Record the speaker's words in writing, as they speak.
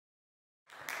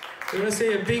I'm going to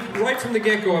say right from the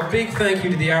get-go, a big thank you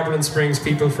to the Aberlin Springs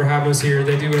people for having us here.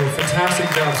 They do a fantastic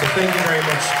job, so thank you very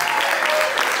much.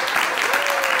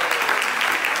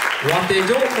 What they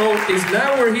don't know is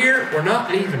now we're here, we're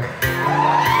not leaving.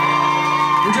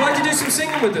 Would you like to do some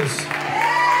singing with us?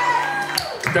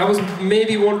 That was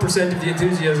maybe 1% of the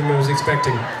enthusiasm I was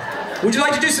expecting. Would you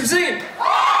like to do some singing?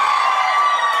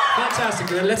 Fantastic,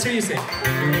 then let's hear you sing.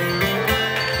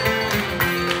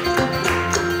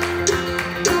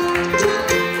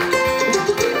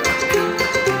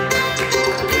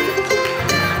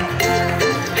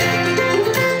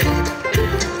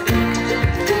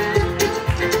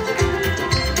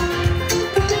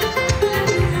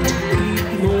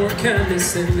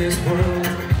 Kindness in this world.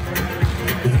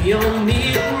 We all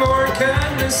need more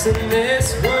kindness in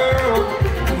this world.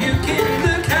 You can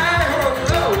look high or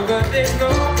low, but there's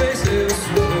no place else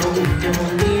to go. We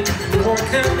all need more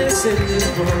kindness in this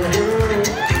world.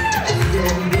 We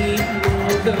all need more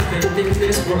loving in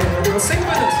this world. Now sing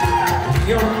with us.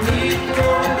 We all need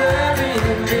more loving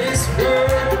in this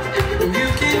world. You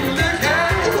can look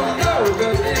high or low,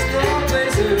 but there's no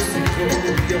place else to go.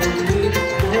 We all need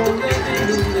more loving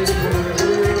in this world.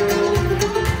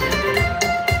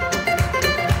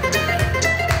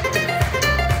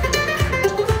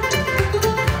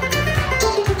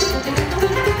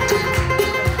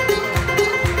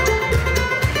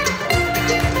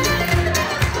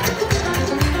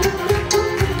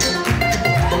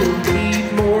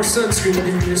 Sunscreen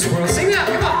in this world. Sing that,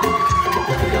 come on!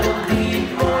 We don't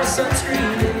need more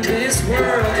sunscreen in this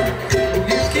world.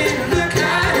 You can look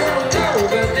high or low,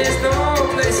 but there's no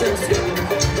place else to go.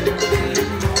 We don't need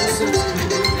more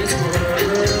sunscreen in this world.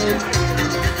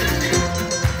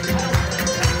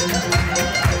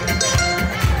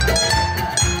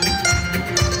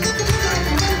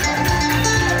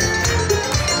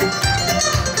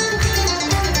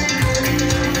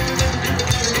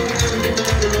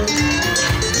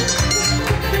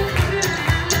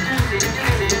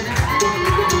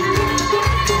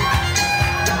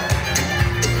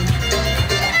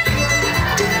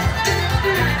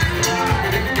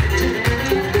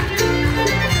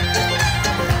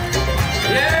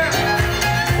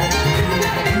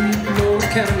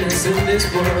 Kindness in this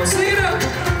world. Sing it up!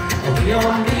 We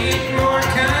all need more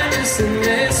kindness in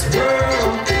this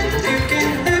world. You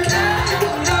can look high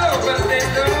or low, but there's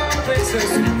no place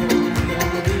else to go. We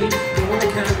all need more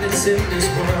kindness in this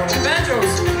world.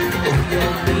 Banjos! We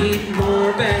all need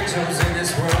more banjos in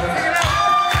this world.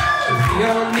 We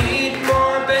all need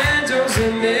more banjos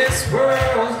in this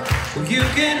world. You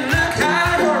can look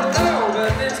high or low,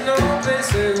 but there's no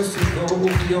place else to go.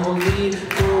 We all need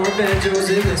more banjos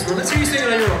in this world. Let's hear you sing it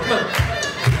on your own. Come on.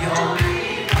 We all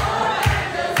need more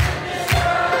banjos in this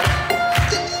world.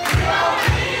 We all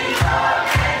need more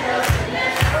banjos in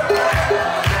this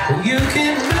world. You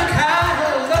can